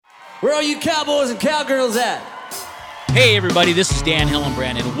Where are you cowboys and cowgirls at? Hey everybody, this is Dan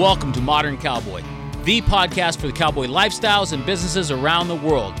Hillenbrand, and welcome to Modern Cowboy, the podcast for the cowboy lifestyles and businesses around the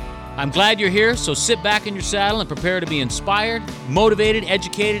world. I'm glad you're here, so sit back in your saddle and prepare to be inspired, motivated,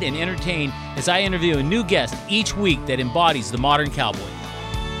 educated, and entertained as I interview a new guest each week that embodies the modern cowboy.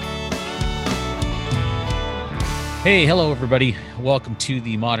 Hey, hello everybody. Welcome to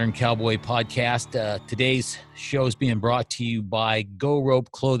the Modern Cowboy podcast. Today's show is being brought to you by Go Rope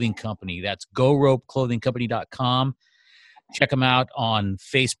Clothing Company. That's GoRopeClothingCompany.com. Check them out on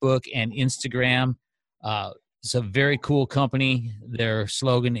Facebook and Instagram. It's a very cool company. Their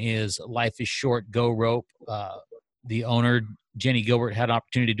slogan is "Life is short, go rope." The owner, Jenny Gilbert, had an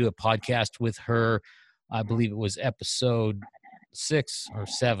opportunity to do a podcast with her. I believe it was episode 6 or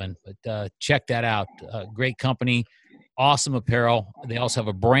 7, but check that out. Great company, awesome apparel. They also have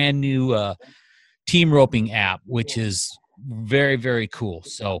a brand new team roping app, which is very, very cool.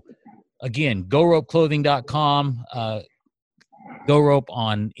 So again, GoRopeClothing.com, GoRope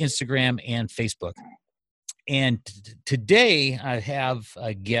on Instagram and Facebook. And today I have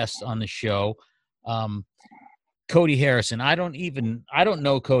a guest on the show, Cody Harrison. I don't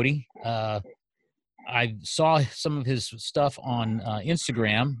know Cody. I saw some of his stuff on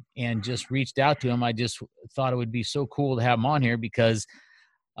Instagram and just reached out to him. I just thought it would be so cool to have him on here because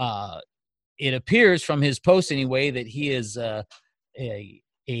it appears from his post anyway that he is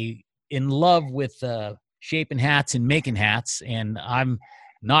in love with shaping hats and making hats. And I'm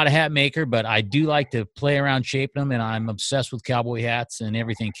not a hat maker, but I do like to play around shaping them, and I'm obsessed with cowboy hats and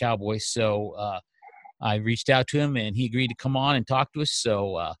everything cowboy. So I reached out to him, and he agreed to come on and talk to us.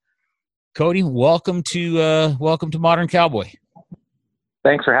 So Cody, welcome to Modern Cowboy.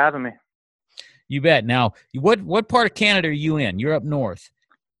 Thanks for having me. You bet. Now, what part of Canada are you in? You're up north.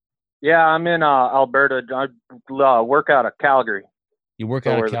 Yeah, I'm in Alberta. I work out of Calgary. You work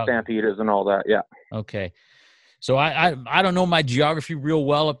out of Calgary. Where the Stampede is and all that. Yeah. Okay. So I don't know my geography real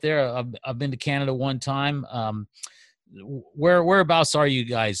well up there. I've been to Canada one time. Whereabouts are you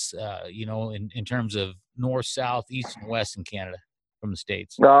guys? In terms of north, south, east, and west in Canada from the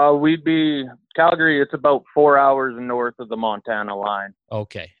States? We'd be Calgary. It's about 4 hours north of the Montana line.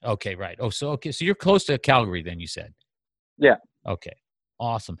 Okay, right. So you're close to Calgary then, you said? Yeah. Okay,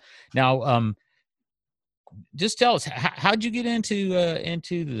 awesome. Now, just tell us, how'd you get into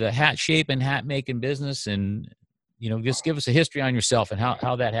the hat shape and hat making business, and just give us a history on yourself and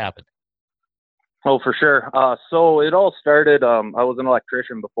how that happened. Oh, for sure. So it all started. I was an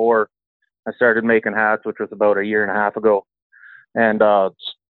electrician before I started making hats, which was about a year and a half ago. And the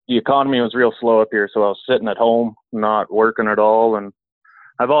economy was real slow up here, so I was sitting at home, not working at all. And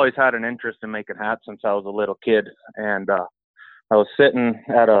I've always had an interest in making hats since I was a little kid. And I was sitting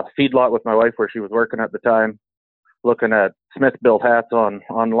at a feedlot with my wife where she was working at the time, looking at Smith-built hats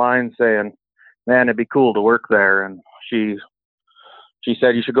online, saying, "Man, it'd be cool to work there." And she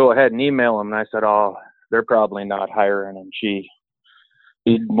said, "You should go ahead and email them." And I said, "Oh, they're probably not hiring." And he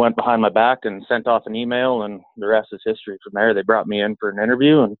went behind my back and sent off an email, and the rest is history. From there, they brought me in for an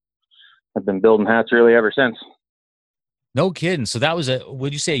interview, and I've been building hats really ever since. No kidding. So that was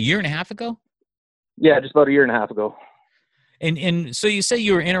would you say a year and a half ago? Yeah, just about a year and a half ago. And so you say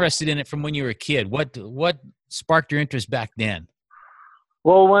you were interested in it from when you were a kid. What sparked your interest back then?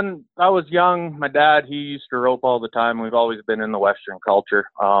 Well, when I was young, my dad, he used to rope all the time. We've always been in the Western culture.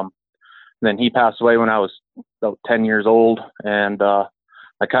 Then he passed away when I was about 10 years old, and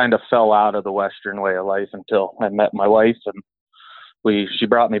I kind of fell out of the Western way of life until I met my wife, and she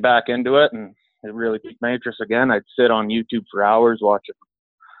brought me back into it, and it really piqued my interest again. I'd sit on YouTube for hours watching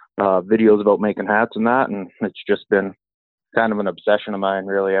videos about making hats and that, and it's just been kind of an obsession of mine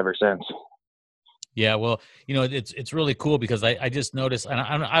really ever since. Yeah, well, it's really cool because I just noticed, and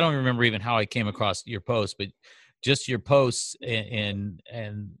I don't remember even how I came across your post, but just your posts and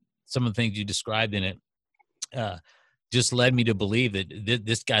some of the things you described in it just led me to believe that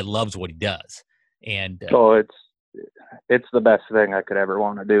this guy loves what he does. And it's the best thing I could ever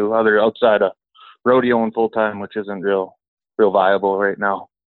want to do, outside of rodeoing full time, which isn't real viable right now.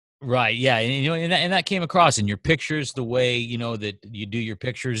 Right. Yeah. And that came across in your pictures, the way, that you do your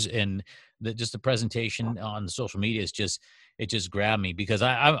pictures, and just the presentation on social media it just grabbed me because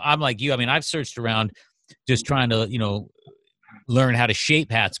I'm like you. I mean, I've searched around just trying to, learn how to shape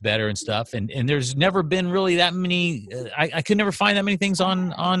hats better and stuff. And there's never been really that many, I could never find that many things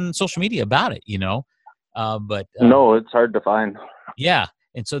on social media about it, but no, it's hard to find. Yeah.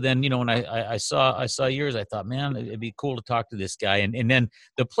 And so then, when I saw yours, I thought, man, it'd be cool to talk to this guy. And then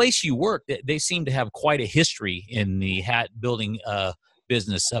the place you work, they seem to have quite a history in the hat building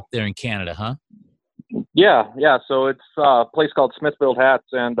business up there in Canada, huh? Yeah. So it's a place called Smith-built Hats,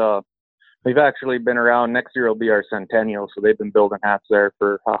 and We've actually been around. Next year will be our centennial, so they've been building hats there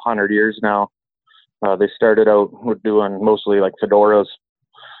for 100 years now. They started out with doing mostly like fedoras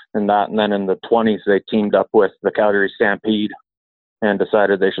and that, and then in the 20s they teamed up with the Calgary Stampede and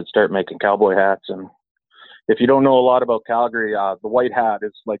decided they should start making cowboy hats. And if you don't know a lot about Calgary, the white hat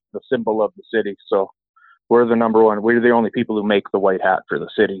is like the symbol of the city. So we're the number one. We're the only people who make the white hat for the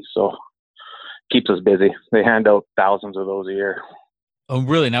city. So keeps us busy. They hand out thousands of those a year. Oh,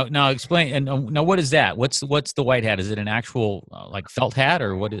 really? Now explain. And now, what is that? What's the white hat? Is it an actual like felt hat,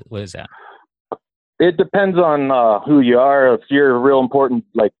 or what is that? It depends on who you are. If you're a real important,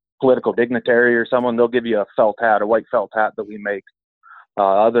 like political dignitary or someone, they'll give you a felt hat, a white felt hat that we make.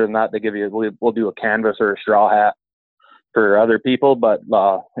 Other than that, we'll do a canvas or a straw hat for other people. But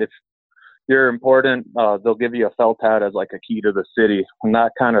if you're important, they'll give you a felt hat as like a key to the city. And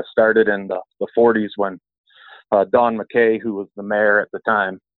that kind of started in the 40s when Don McKay, who was the mayor at the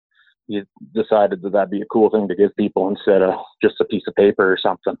time, he decided that that'd be a cool thing to give people instead of just a piece of paper or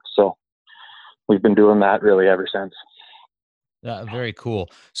something. So we've been doing that really ever since. Very cool.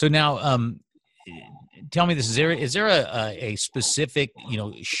 So now, tell me this: is there a specific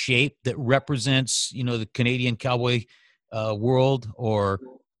shape that represents the Canadian cowboy world, or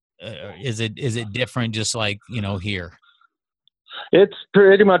is it different? Just like here. It's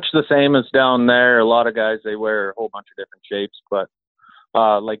pretty much the same as down there. A lot of guys, they wear a whole bunch of different shapes, but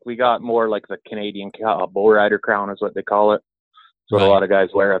like we got more like the Canadian bull rider crown is what they call it. So right. A lot of guys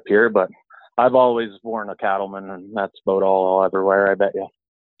wear up here, but I've always worn a cattleman, and that's about all I'll ever wear, I bet you.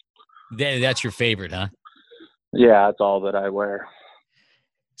 That's your favorite, huh? Yeah, that's all that I wear.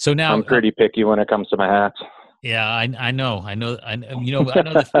 So now I'm pretty picky when it comes to my hats. Yeah, I know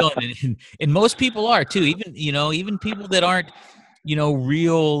the feeling, and most people are too. Even people that aren't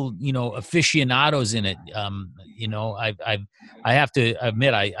real aficionados in it. I have to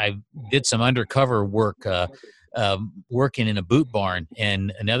admit I did some undercover work working in a boot barn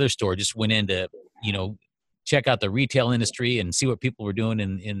and another store. Just went in to check out the retail industry and see what people were doing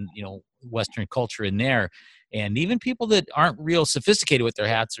in Western culture in there. And even people that aren't real sophisticated with their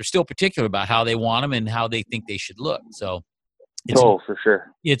hats are still particular about how they want them and how they think they should look. So for sure.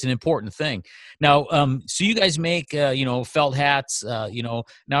 It's an important thing. Now, so you guys make, felt hats, now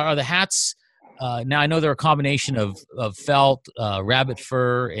are the hats, now I know they're a combination of felt, rabbit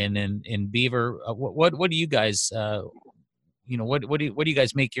fur and beaver. What do you guys, what do you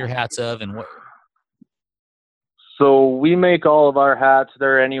guys make your hats of, and what? So we make all of our hats.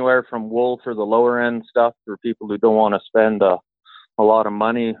 They're anywhere from wool for the lower end stuff for people who don't want to spend a lot of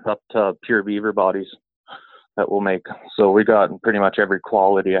money, up to pure beaver bodies that we'll make. So we got pretty much every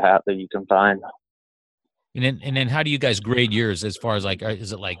quality of hat that you can find. And then how do you guys grade yours as far as like,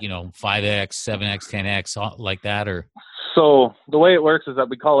 is it like 5X, 7X, 10X, like that, or? So the way it works is that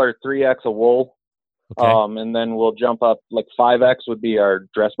we call our 3X a wool. Okay. And then we'll jump up, like 5X would be our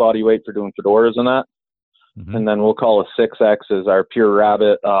dress body weight for doing fedoras and that. Mm-hmm. And then we'll call a 6X is our pure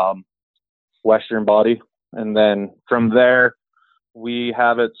rabbit Western body. And then from there, we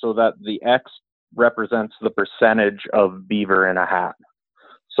have it so that the X represents the percentage of beaver in a hat.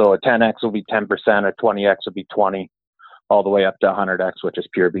 So a 10X will be 10%, a 20X will be 20, all the way up to 100X, which is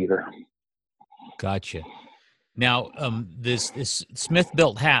pure beaver. Gotcha. Now, this Smith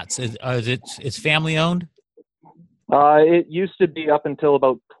Built Hats, it's family owned? It used to be up until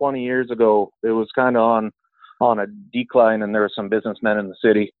about 20 years ago. It was kind of on a decline, and there were some businessmen in the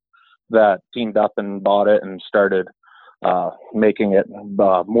city that teamed up and bought it and started making it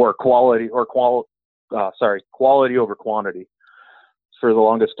more quality over quantity. For the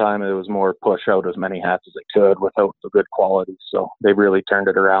longest time, it was more push out as many hats as it could without the good quality. So they really turned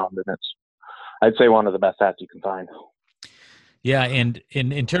it around, and it's, I'd say, one of the best hats you can find. Yeah, and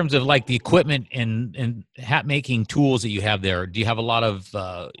in terms of like the equipment and hat making tools that you have there, do you have a lot of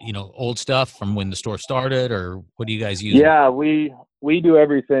old stuff from when the store started, or what do you guys use? Yeah, we do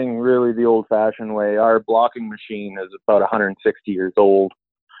everything really the old-fashioned way. Our blocking machine is about 160 years old,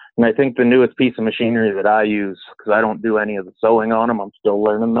 and I think the newest piece of machinery that I use, because I don't do any of the sewing on them, I'm still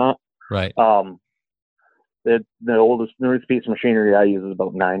learning that. Right. The newest piece of machinery I use is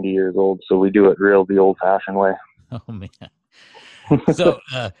about 90 years old, so we do it real the old-fashioned way. Oh man. So,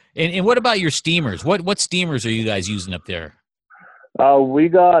 and what about your steamers? What steamers are you guys using up there? We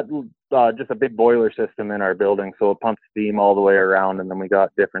got just a big boiler system in our building, so it pumps steam all the way around, and then we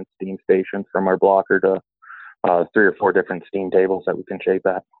got different steam stations from our blocker to 3 or 4 different steam tables that we can shape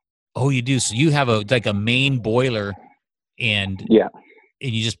at. Oh, you do? So you have a main boiler, and yeah,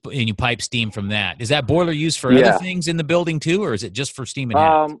 and you pipe steam from that. Is that boiler used for other things in the building too, or is it just for steam and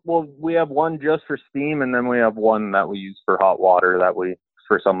hats? Well, we have one just for steam, and then we have one that we use for hot water that we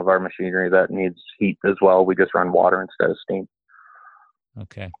for some of our machinery that needs heat as well, we just run water instead of steam.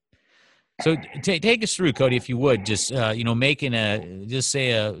 Okay. So take us through, Cody, if you would, just, making just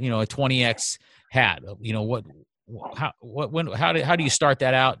say a 20X hat, how do you start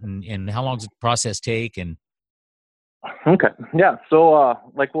that out, and how long does the process take? And Okay. Yeah. So,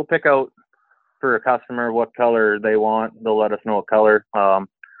 we'll pick out for a customer what color they want. They'll let us know what color.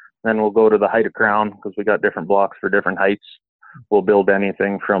 Then we'll go to the height of crown, because we got different blocks for different heights. We'll build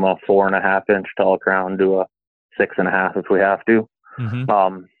anything from a 4.5-inch tall crown to a 6.5 if we have to.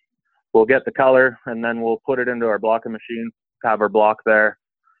 Mm-hmm. We'll get the color, and then we'll put it into our blocking machine, have our block there,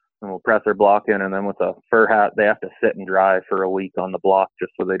 and we'll press our block in. And then with a fur hat, they have to sit and dry for a week on the block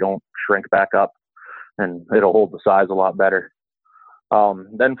just so they don't shrink back up, and it'll hold the size a lot better.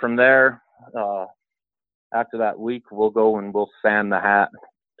 Then from there, after that week, we'll go and we'll sand the hat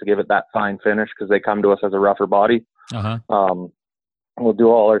to give it that fine finish, because they come to us as a rougher body. Uh-huh. We'll do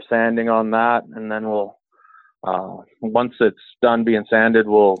all our sanding on that, and then we'll, once it's done being sanded,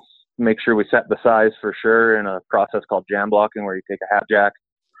 we'll make sure we set the size for sure in a process called jam blocking, where you take a hat jack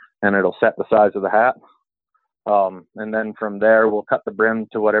and it'll set the size of the hat. And then from there, we'll cut the brim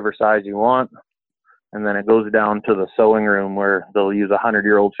to whatever size you want. And then it goes down to the sewing room, where they'll use a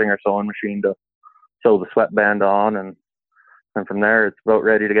 100-year-old finger sewing machine to sew the sweatband on. And from there, it's about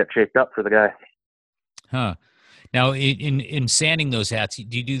ready to get shaped up for the guy. Huh. Now, in sanding those hats,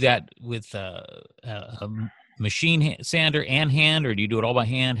 do you do that with a machine sander and hand, or do you do it all by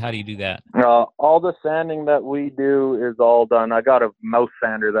hand? How do you do that? All the sanding that we do is all done. I got a mouse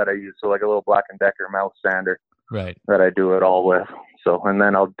sander that I use, so like a little Black & Decker mouse sander. Right. That I do it all with. So, and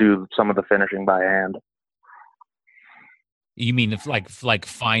then I'll do some of the finishing by hand. You mean like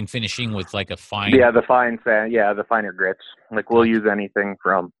fine finishing with like a fine? Yeah, the finer grits. Like we'll use anything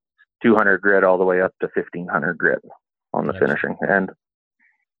from 200 grit all the way up to 1500 grit on the finishing end.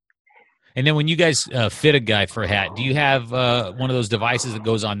 And then when you guys fit a guy for a hat, do you have one of those devices that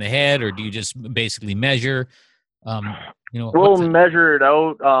goes on the head, or do you just basically measure? We'll measure it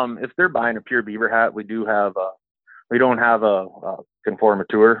out. If they're buying a pure beaver hat, we don't have a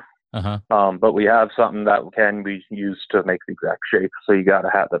conformateur. Uh-huh. But we have something that can be used to make the exact shape. So you got a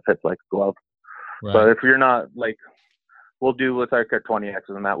hat that fits like a glove. Right. But if you're not, we'll do with our 20Xs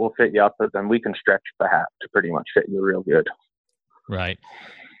and that, we'll fit you up, but then we can stretch the hat to pretty much fit you real good. Right.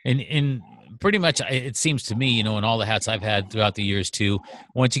 And pretty much, it seems to me, in all the hats I've had throughout the years too,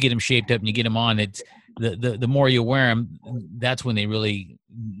 once you get them shaped up and you get them on, it's the more you wear them, that's when they really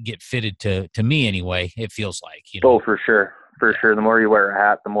get fitted to me anyway. It feels like, Oh, for sure. For sure. The more you wear a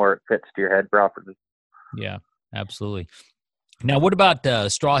hat, the more it fits to your head properly. Yeah, absolutely. Now, what about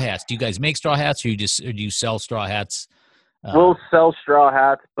straw hats? Do you guys make straw hats, or do you sell straw hats? We'll sell straw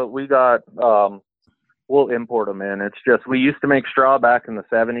hats, but we got, we'll import them in. It's just, we used to make straw back in the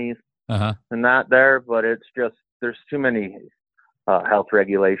 70s and that there, but it's just, there's too many health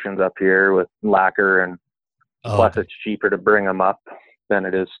regulations up here with lacquer, and plus it's cheaper to bring them up than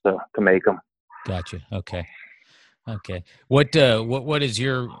it is to make them. Gotcha. Okay. What is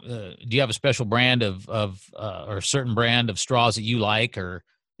your? Do you have a special brand of or a certain brand of straws that you like, or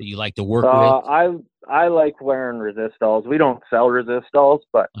that you like to work with? I like wearing Resistols. We don't sell Resistols,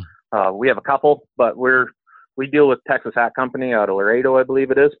 but we have a couple. But we deal with Texas Hat Company out of Laredo, I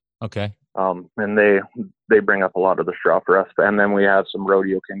believe it is. Okay. And they bring up a lot of the straw for us, and then we have some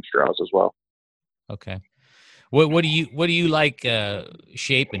Rodeo King straws as well. Okay. What do you like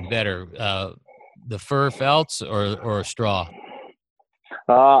shaping better? The fur felts or straw?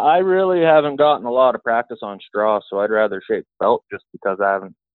 I really haven't gotten a lot of practice on straw, so I'd rather shape felt, just because I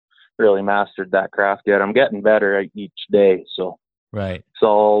haven't really mastered that craft yet. I'm getting better at each day, so right. So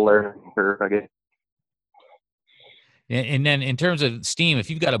I'll learn I guess. And then in terms of steam, if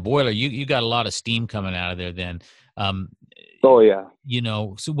you've got a boiler, you got a lot of steam coming out of there. Then, oh yeah.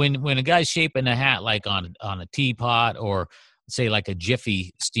 So when a guy's shaping a hat like on a teapot, or say like a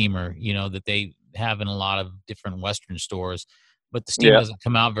Jiffy steamer, that they have in a lot of different Western stores, but the steam doesn't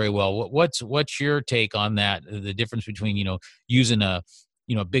come out very well. What's your take on that? The difference between, using a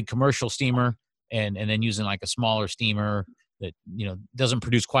big commercial steamer and then using like a smaller steamer that, doesn't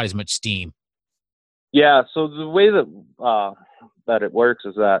produce quite as much steam. Yeah. So the way that it works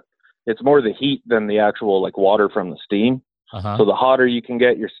is that it's more the heat than the actual water from the steam. Uh-huh. So the hotter you can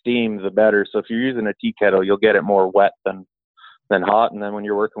get your steam, the better. So if you're using a tea kettle, you'll get it more wet than hot. And then when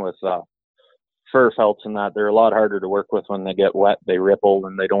you're working with fur felts and that, they're a lot harder to work with. When they get wet, they ripple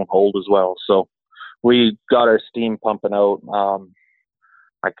and they don't hold as well. So we got our steam pumping out.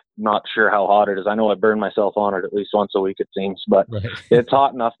 I'm not sure how hot it is. I know I burn myself on it at least once a week, it seems, but right. It's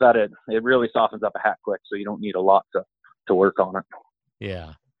hot enough that it really softens up a hat quick. So you don't need a lot to work on it.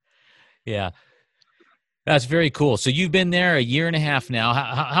 Yeah. Yeah. That's very cool. So you've been there a year and a half now.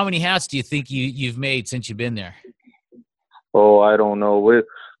 How many hats do you think you've made since you've been there? Oh, I don't know.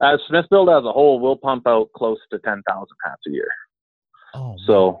 As Smithfield as a whole, we'll pump out close to 10,000 hats a year. Oh, man.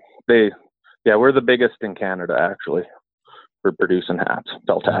 So we're the biggest in Canada actually for producing hats,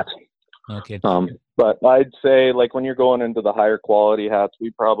 felt hats. Okay. But I'd say like when you're going into the higher quality hats,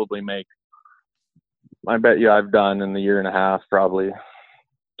 we probably make, I bet you I've done in the year and a half, probably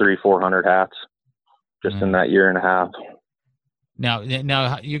 300-400 hats just in that year and a half. Now,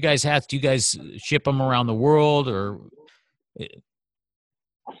 you guys hats, do you guys ship them around the world or?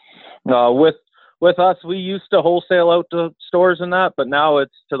 With us, we used to wholesale out to stores and that, but now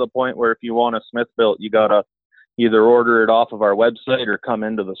it's to the point where if you want a Smith built, you gotta either order it off of our website or come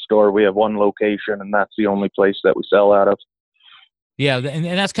into the store. We have one location, and that's the only place that we sell out of. Yeah, and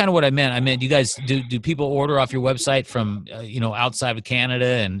that's kind of what I meant. I meant, you guys, do people order off your website from outside of Canada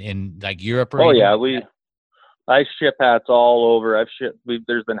and like Europe or? Oh yeah, I ship hats all over.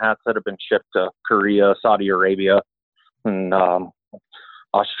 There's been hats that have been shipped to Korea, Saudi Arabia, and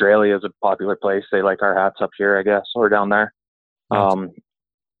Australia is a popular place. They like our hats up here, I guess, or down there.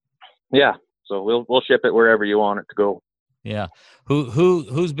 Yeah, so we'll ship it wherever you want it to go. Yeah,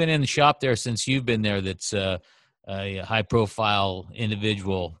 who's been in the shop there since you've been there? That's a high profile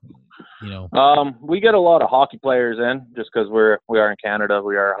individual. We get a lot of hockey players in just because we are in Canada.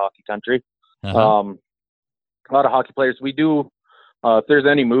 We are a hockey country. Uh-huh. A lot of hockey players. We do. If there's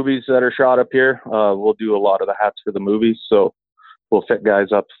any movies that are shot up here, we'll do a lot of the hats for the movies. So we'll fit guys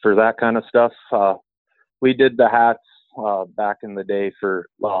up for that kind of stuff. We did the hats back in the day for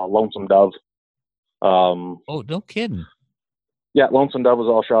Lonesome Dove. Oh, no kidding. Yeah, Lonesome Dove was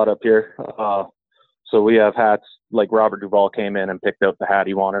all shot up here. So we have hats like Robert Duvall came in and picked out the hat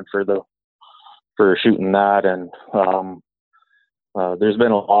he wanted for shooting that, and there's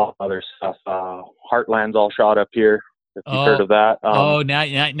been a lot of other stuff. Heartland's all shot up here. If you've heard of that.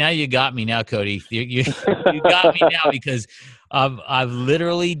 Now you got me now, Cody. You got me now because I've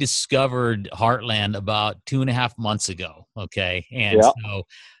literally discovered Heartland about 2.5 months ago. Okay. And so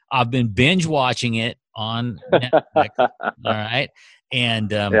I've been binge watching it on Netflix. All right.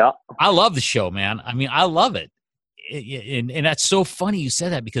 And I love the show, man. I mean, I love it. And that's so funny you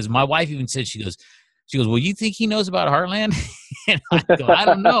said that, because my wife even said, she goes, well, you think he knows about Heartland? And I go, I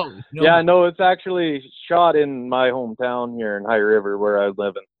don't know. Yeah, no, it's actually shot in my hometown here in High River where I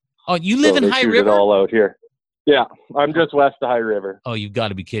live in. Oh, you live in High River? It all out here. Yeah, I'm just west of High River. Oh, you've got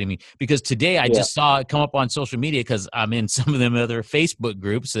to be kidding me. Because today I just saw it come up on social media, because I'm in some of them other Facebook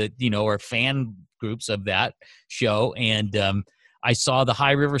groups that, are fan groups of that show. And I saw the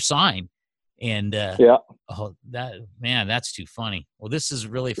High River sign. And that's too funny. Well, this is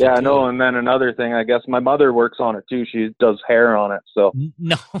really fun. Yeah, I know. And then another thing, I guess my mother works on it too. She does hair on it, so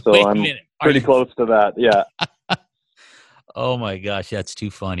I'm pretty close to that. Yeah. Oh my gosh, that's too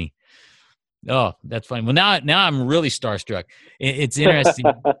funny. Oh, that's funny. Well, now I'm really starstruck. It's interesting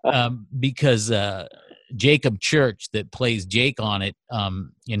because Jacob Church that plays Jake on it,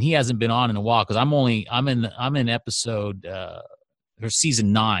 and he hasn't been on in a while, because I'm in episode or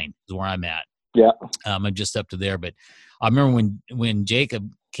season 9 is where I'm at. Yeah. I'm just up to there, but I remember when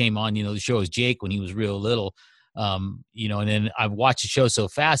Jacob came on, the show was Jake when he was real little, and then I've watched the show so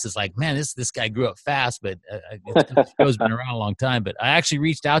fast. It's like, man, this guy grew up fast, but the show's been around a long time. But I actually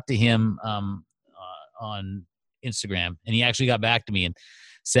reached out to him on Instagram, and he actually got back to me and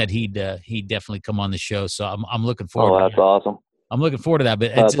said he'd definitely come on the show. So I'm looking forward. Oh, that's awesome. I'm looking forward to that.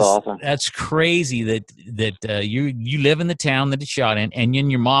 But that's awesome. That's crazy that you live in the town that it's shot in, and then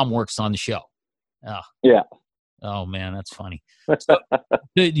your mom works on the show. Oh. Yeah. Oh man, that's funny. So,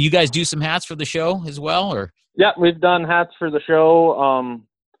 do you guys do some hats for the show as well, or? Yeah, we've done hats for the show.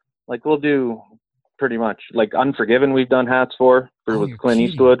 Like we'll do pretty much like Unforgiven. We've done hats with Clint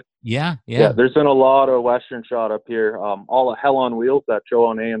Eastwood. Yeah. There's been a lot of Western shot up here. All of Hell on Wheels, that show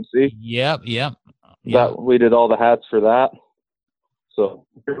on AMC. Yep. That we did all the hats for that. So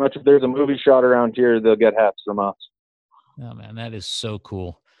pretty much if there's a movie shot around here, they'll get hats from us. Oh man, that is so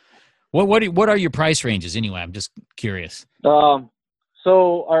cool. What are your price ranges anyway? I'm just curious. So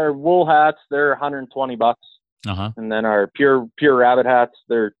our wool hats, they're $120. Uh-huh. And then our pure rabbit hats,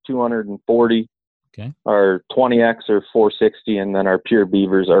 they're $240. Okay. Our 20X are $460, and then our pure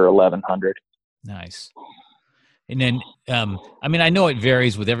beavers are $1,100. Nice. And then, I know it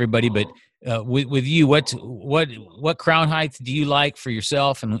varies with everybody, but with you, what crown height do you like for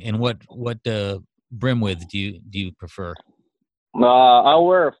yourself, and what brim width do you prefer? I'll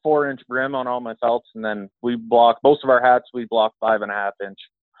wear a 4-inch brim on all my felts, and then we block most of our hats. We block 5.5 inch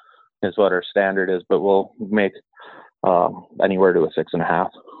is what our standard is, but we'll make anywhere to a 6.5.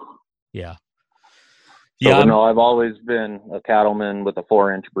 Yeah. So, Yeah. no, I've always been a cattleman with a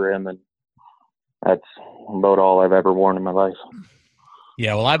 4-inch brim, and that's about all I've ever worn in my life.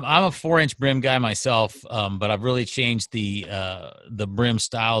 Yeah, well, I'm a 4-inch brim guy myself, but I've really changed the brim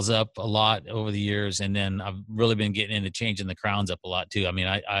styles up a lot over the years, and then I've really been getting into changing the crowns up a lot too. I mean,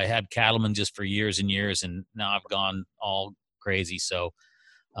 I had cattleman just for years and years, and now I've gone all crazy. So,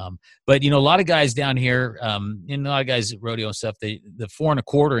 but a lot of guys down here, and a lot of guys at rodeo and stuff, the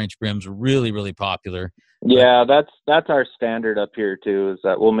 4.25-inch brims are really, really popular. Yeah, that's our standard up here too. Is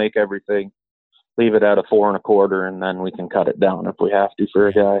that we'll make everything. Leave it at a 4.25, and then we can cut it down if we have to for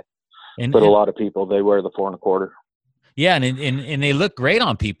a guy. But a lot of people, they wear the 4.25. Yeah, and they look great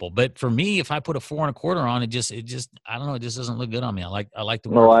on people. But for me, if I put a 4.25 on, it just I don't know, it just doesn't look good on me. I like the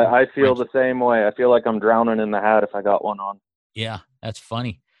wear. No, I feel the same way. I feel like I'm drowning in the hat if I got one on. Yeah, that's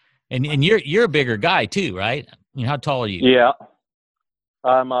funny. And you're a bigger guy too, right? I mean, how tall are you? Yeah,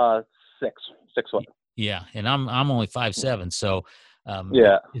 I'm 6 foot. Yeah, and I'm only 5'7", so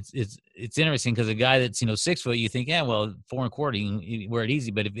yeah, it's interesting because a guy that's 6 foot, you think, yeah, well, 4.25, you wear it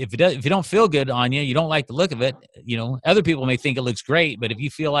easy. But if you don't feel good on you, you don't like the look of it. Other people may think it looks great, but if you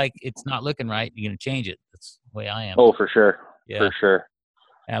feel like it's not looking right, you're gonna change it. That's the way I am. Oh, for sure. Yeah, for sure.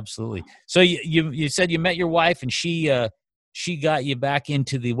 Absolutely. So you said you met your wife and she got you back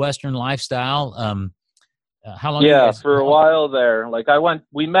into the Western lifestyle. How long? Yeah, for a while there. Like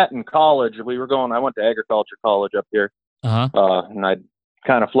we met in college. I went to agriculture college up here. And I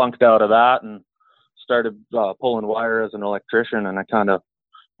kind of flunked out of that and started pulling wire as an electrician, and I kind of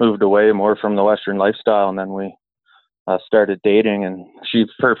moved away more from the Western lifestyle. And then we started dating, and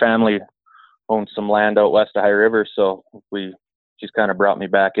her family owns some land out west of High River, so she's kind of brought me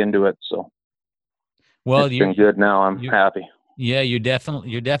back into it. So well, it's been good now. I'm happy. Yeah, you're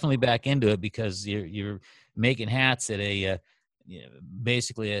definitely back into it because you're making hats at a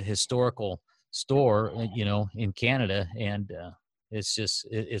basically a historical store, in Canada, and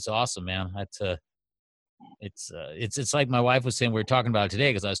it's awesome, man. It's like my wife was saying, we were talking about it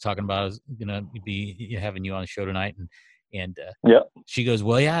today because I was talking about I was gonna be having you on the show tonight, and she goes,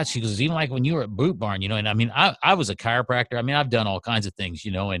 well, yeah, she goes, even like when you were at Boot Barn, and I mean, I was a chiropractor. I mean, I've done all kinds of things,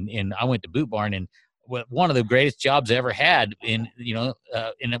 and I went to Boot Barn, and one of the greatest jobs I ever had and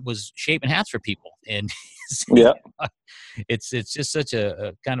it was shaping hats for people. And it's just such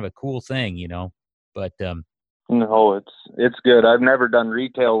a kind of a cool thing, but no, it's good. I've never done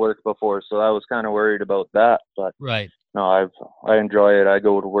retail work before, so I was kind of worried about that, but right. No, I enjoy it. I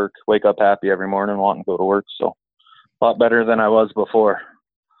go to work, wake up happy every morning, wanting to go to work. So a lot better than I was before.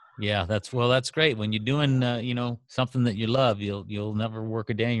 Yeah, that's great. When you're doing, something that you love, you'll never work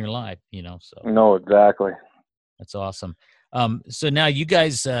a day in your life, so. No, exactly. That's awesome. So now you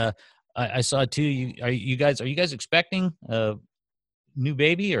guys, I saw too, are you guys expecting a new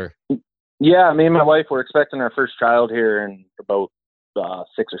baby or? Yeah, me and my wife, we're expecting our first child here in about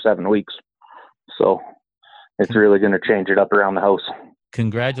 6 or 7 weeks. So it's really going to change it up around the house.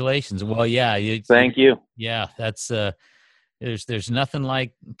 Congratulations. Well, yeah. Thank you. Yeah, that's, there's nothing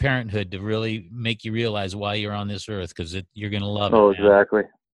like parenthood to really make you realize why you're on this earth, because you're going to love it. Oh, exactly.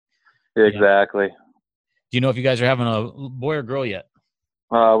 Exactly. Yeah. Do you know if you guys are having a boy or girl yet?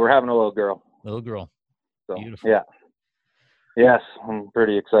 We're having a little girl. Little girl. So, beautiful. Yeah. Yes, I'm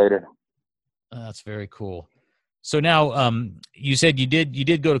pretty excited. That's very cool. So now, you said you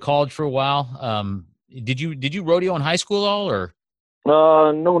did go to college for a while. Did you rodeo in high school at all, or?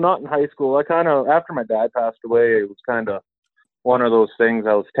 No, not in high school. I kind of, after my dad passed away, it was kind of one of those things.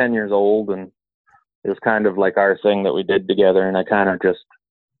 I was 10 years old, and it was kind of like our thing that we did together, and I kind of just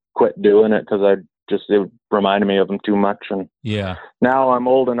quit doing it because it reminded me of him too much. And yeah, now I'm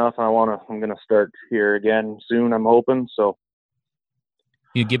old enough. I'm going to start here again soon, I'm hoping. So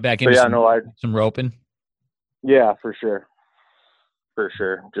you get back into some roping. Yeah, for sure.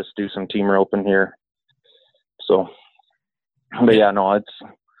 Just do some team roping here. So, but yeah, no, it's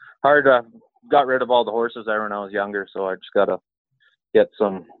hard. Got rid of all the horses there when I was younger, so I just got to get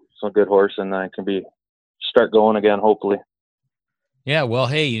some good horse, and then I can start going again, hopefully. Yeah, well,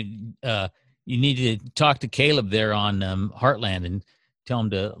 hey, you need to talk to Caleb there on Heartland and tell him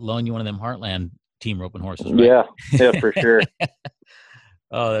to loan you one of them Heartland team roping horses, right? Yeah, for sure.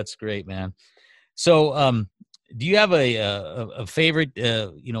 Oh, that's great, man. So, do you have a favorite,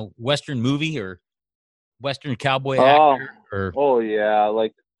 Western movie or Western cowboy actor? Oh yeah,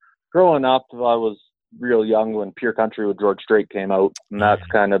 like growing up, I was real young when Pure Country with George Strait came out, and that's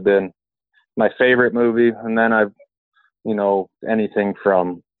kind of been my favorite movie. And then I've, anything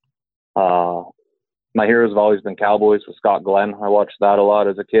from my heroes have always been cowboys with Scott Glenn. I watched that a lot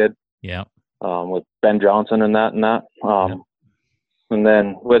as a kid. Yeah. with Ben Johnson and that. And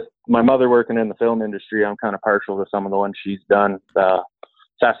then with my mother working in the film industry, I'm kind of partial to some of the ones she's done.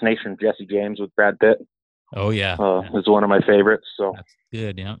 Assassination of Jesse James with Brad Pitt. Oh yeah. Is one of my favorites. So that's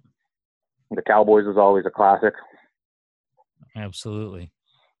good. Yeah. The Cowboys is always a classic. Absolutely.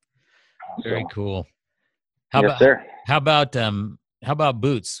 Very So, cool. How about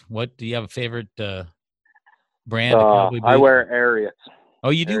boots? What do you have a favorite brand? I wear Ariats.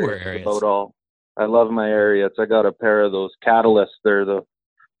 Oh, you do wear Ariats. About all. I love my Ariats. I got a pair of those Catalysts. They're the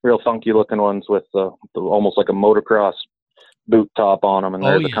real funky looking ones with the almost like a motocross boot top on them, and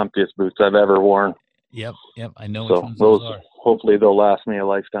they're the comfiest boots I've ever worn. Yep. I know so which ones those are. Hopefully they'll last me a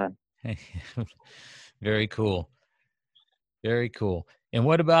lifetime. Very cool. Very cool. And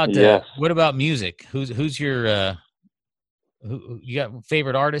what about music? Who's your who you got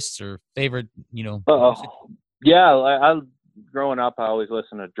favorite artists or favorite, music? Yeah, I growing up I always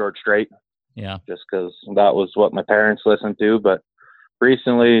listened to George Strait. Yeah. Just because that was what my parents listened to. But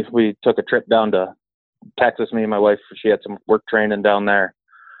recently we took a trip down to Texas. Me and my wife, she had some work training down there,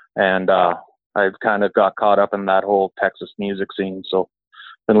 and I've kind of got caught up in that whole Texas music scene. So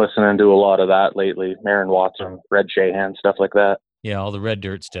been listening to a lot of that lately. Aaron Watson, Red Shahan, stuff like that. Yeah, all the Red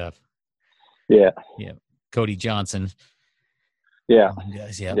Dirt stuff. Yeah. Cody Johnson. Yeah.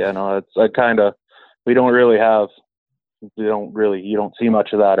 Guys, yeah. Yeah, no, you don't see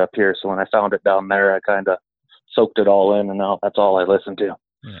much of that up here. So when I found it down there, I kind of soaked it all in, and now that's all I listen to.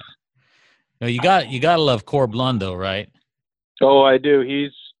 Yeah. No, you got to love Corb Lund though, right? Oh, I do.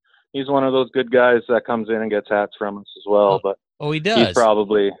 He's one of those good guys that comes in and gets hats from us as well. But he does. He's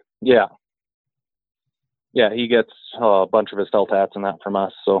probably he gets a bunch of his felt hats and that from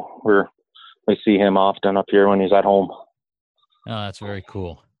us. So we see him often up here when he's at home. Oh, that's very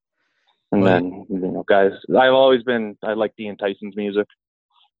cool. And then guys, I like Dean Tyson's music.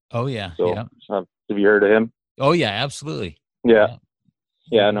 Oh yeah. So have you heard of him? Oh yeah, absolutely. Yeah.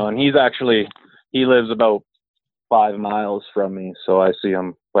 No, and he lives about 5 miles from me, so I see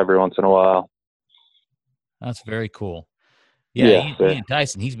him every once in a while. That's very cool. Yeah, Dean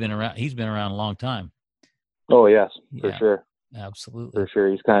Tyson, he's been around a long time. Oh yes, for sure. Absolutely. For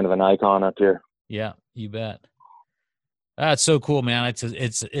sure. He's kind of an icon up here. Yeah, you bet. That's so cool, man.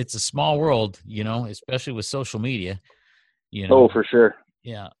 It's a small world, especially with social media. Oh, for sure.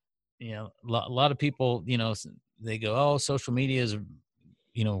 Yeah. A lot of people, they go, oh, social media is,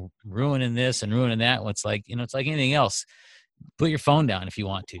 ruining this and ruining that. Well, it's like, it's like anything else. Put your phone down if you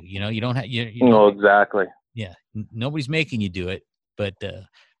want to. You don't have. No, exactly. Yeah, nobody's making you do it, but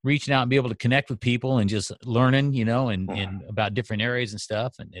reaching out and be able to connect with people and just learning, and about different areas and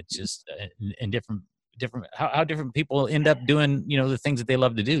stuff, and it's just and different how different people end up doing, the things that they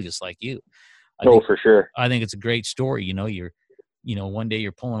love to do, just like you. For sure. I think it's a great story. You're, one day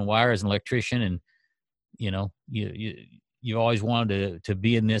you're pulling wire as an electrician, and you always wanted to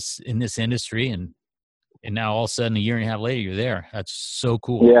be in this industry, and now all of a sudden a year and a half later you're there. That's so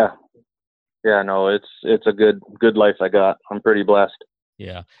cool. Yeah, no, it's a good life I got. I'm pretty blessed.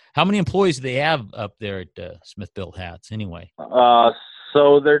 Yeah. How many employees do they have up there at Smith Built Hats anyway?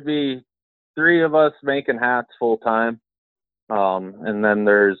 So there'd be 3 of us making hats full time. And then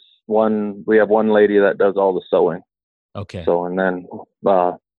we have one lady that does all the sewing. Okay. So, and then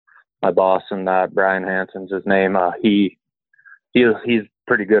my boss and that, Brian Hansen's his name, he's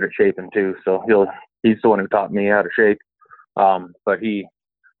pretty good at shaping too. So he's the one who taught me how to shape. But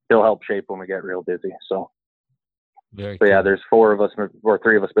he'll help shape when we get real busy. So, very cool. Yeah, there's 4 of us or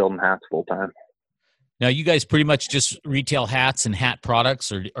 3 of us building hats full time. Now, you guys pretty much just retail hats and hat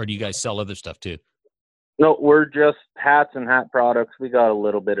products, or do you guys sell other stuff too? No, we're just hats and hat products. We got a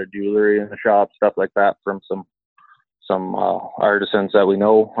little bit of jewelry in the shop, stuff like that from some artisans that we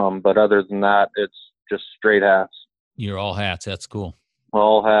know. But other than that, it's just straight hats. You're all hats. That's cool.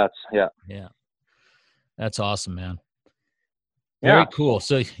 All hats. Yeah. Yeah. That's awesome, man. Very cool.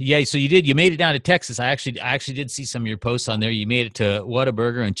 So you made it down to Texas. I actually did see some of your posts on there. You made it to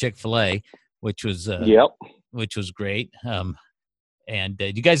Whataburger and Chick-fil-A, which was which was great. And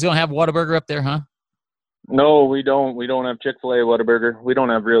you guys don't have Whataburger up there, huh? No, we don't. We don't have Chick-fil-A, Whataburger. We don't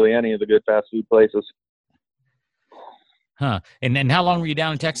have really any of the good fast food places. Huh. And then how long were you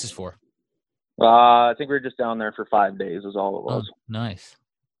down in Texas for? I think we were just down there for 5 days is all it was. Oh, nice.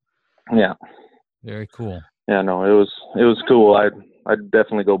 Yeah. Very cool. Yeah, no, it was cool. I'd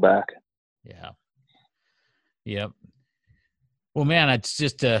definitely go back. Yeah. Yep. Well, man, it's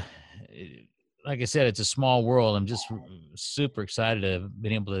just like I said, it's a small world. I'm just super excited to have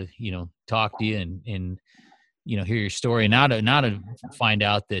been able to, talk to you and hear your story. And now to find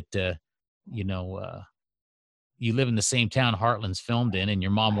out that, you live in the same town Heartland's filmed in, and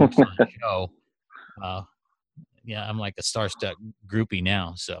your mom works on the show. Yeah, I'm like a starstruck groupie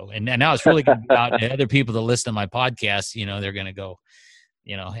now. So, and now it's really going to be out to other people that listen to my podcast. They're going to go,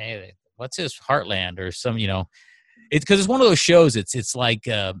 hey, what's this Heartland or some, it's because it's one of those shows. It's like,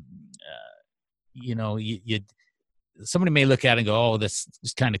 somebody may look at it and go, oh, this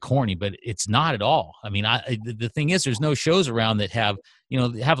is kind of corny, but it's not at all. I mean, the thing is, there's no shows around that have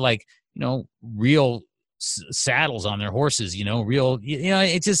real saddles on their horses, real,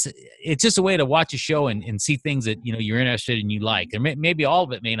 it's just a way to watch a show and see things that, you're interested in, you like. And maybe all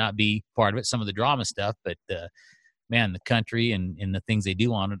of it may not be part of it, some of the drama stuff, but man, the country and the things they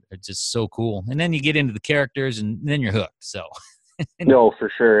do on it are just so cool. And then you get into the characters and then you're hooked. So no,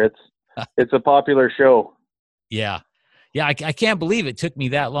 for sure. It's a popular show. Yeah. Yeah, I can't believe it took me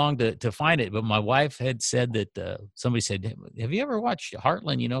that long to find it. But my wife had said that somebody said, have you ever watched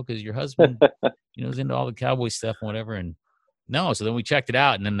Heartland, because your husband, is into all the cowboy stuff and whatever. And no, so then we checked it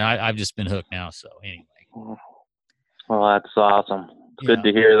out, and then I've just been hooked now. So anyway. Well, that's awesome. It's good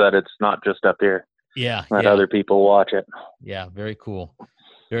to hear that it's not just up here. Yeah. Let other people watch it. Yeah, very cool.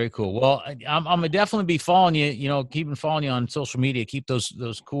 Very cool. Well, I'm gonna definitely be following you, keeping following you on social media. Keep those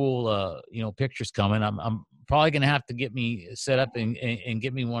cool, pictures coming. I'm probably going to have to get me set up and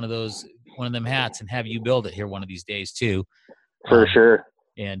get me one of them hats and have you build it here one of these days too. For sure.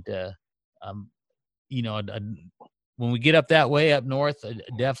 And, when we get up that way up north, I'd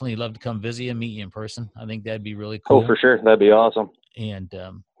definitely love to come visit you and meet you in person. I think that'd be really cool. Oh, for sure. That'd be awesome. And,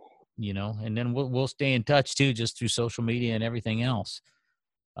 and then we'll stay in touch too, just through social media and everything else.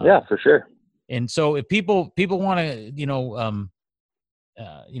 Yeah, for sure. And so if people want to,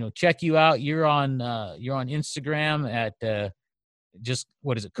 check you out, you're on Instagram at just,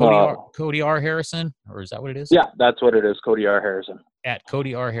 what is it? Cody R. Harrison, or is that what it is? Yeah, that's what it is. Cody R. Harrison. At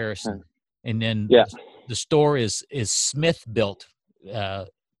Cody R. Harrison. And then the store is Smith Built. Yeah,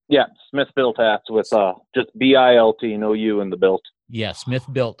 Smith Built hats with just BILT, no U in the built. Yeah, Smith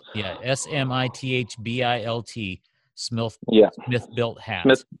Built. Yeah, SMITHBILT. Smith Built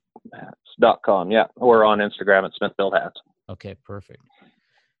Hats. Smithhats.com. Yeah, or on Instagram at Smith Built Hats. Okay, perfect.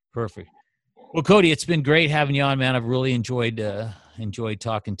 Well, Cody, it's been great having you on, man. I've really enjoyed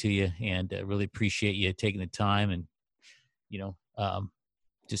talking to you, and really appreciate you taking the time and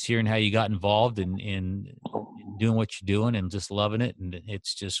just hearing how you got involved in doing what you're doing and just loving it. And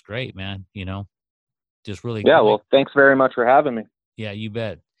it's just great, man. Just really. Yeah. Well, thanks very much for having me. Yeah, you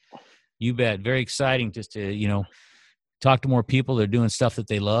bet. Very exciting just to, talk to more people that are doing stuff that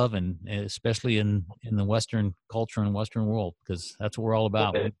they love, and especially in the Western culture and Western world, because that's what we're all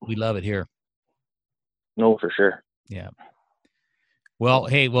about. We love it here. No, for sure. Yeah. Well,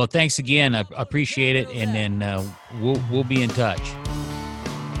 hey, thanks again. I appreciate it. And then we'll be in touch.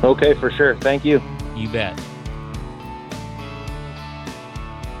 Okay, for sure. Thank you. You bet.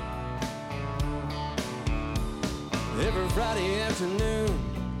 Every Friday afternoon,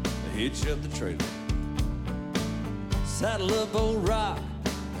 I hitch up the trailer, saddle up old rock,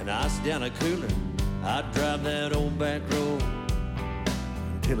 and ice down a cooler. I drive that old back road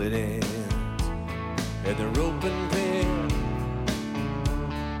until it ends at the roping pen.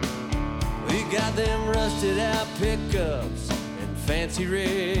 We got them rusted out pickups and fancy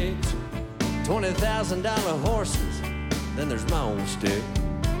rigs, $20,000 horses, then there's my own stick.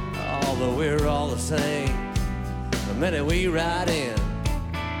 Although we're all the same, the minute we ride in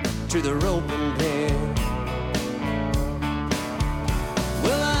to the roping pen.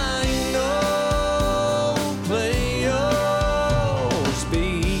 Well, I know, play your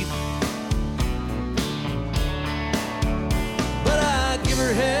speed, but I give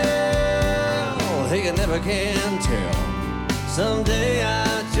her hell, hey, you never can tell. Someday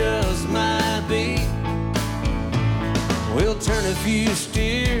I just might be. We'll turn a few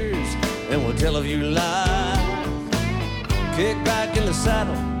steers and we'll tell a few lies, kick back in the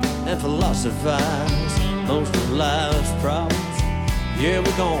saddle and philosophize. Most of life's problems, yeah,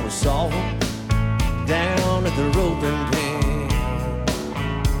 we're gonna solve them down at the roping pen.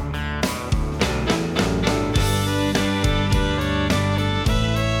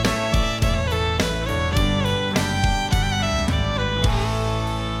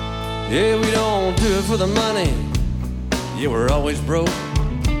 Yeah, we don't do it for the money, yeah, we're always broke.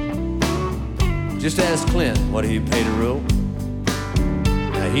 Just ask Clint what he paid a rope.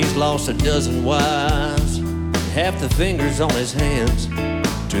 Now he's lost a dozen wives, half the fingers on his hands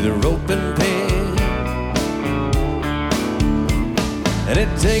to the roping pen. And it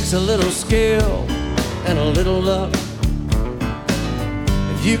takes a little skill and a little luck.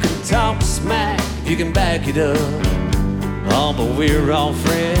 If you can talk smack, if you can back it up. Oh, but we're all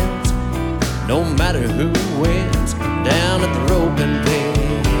friends no matter who wins down at the roping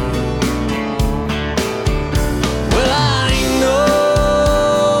pen. Well, I ain't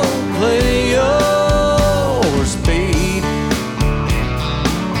no play your speed,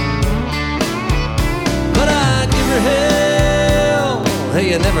 but I give her hell, hey,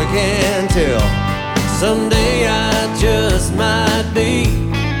 you never can tell. Someday I just might be.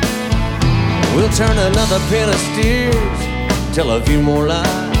 We'll turn another pen of steers, tell a few more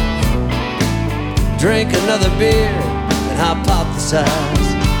lies, drink another beer and hypothesize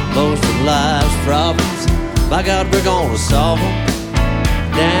most of life's problems. By God, we're gonna solve them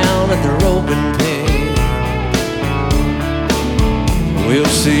down at the roping pen. We'll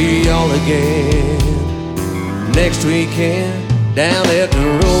see y'all again next weekend down at the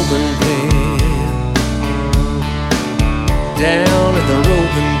roping pen. Down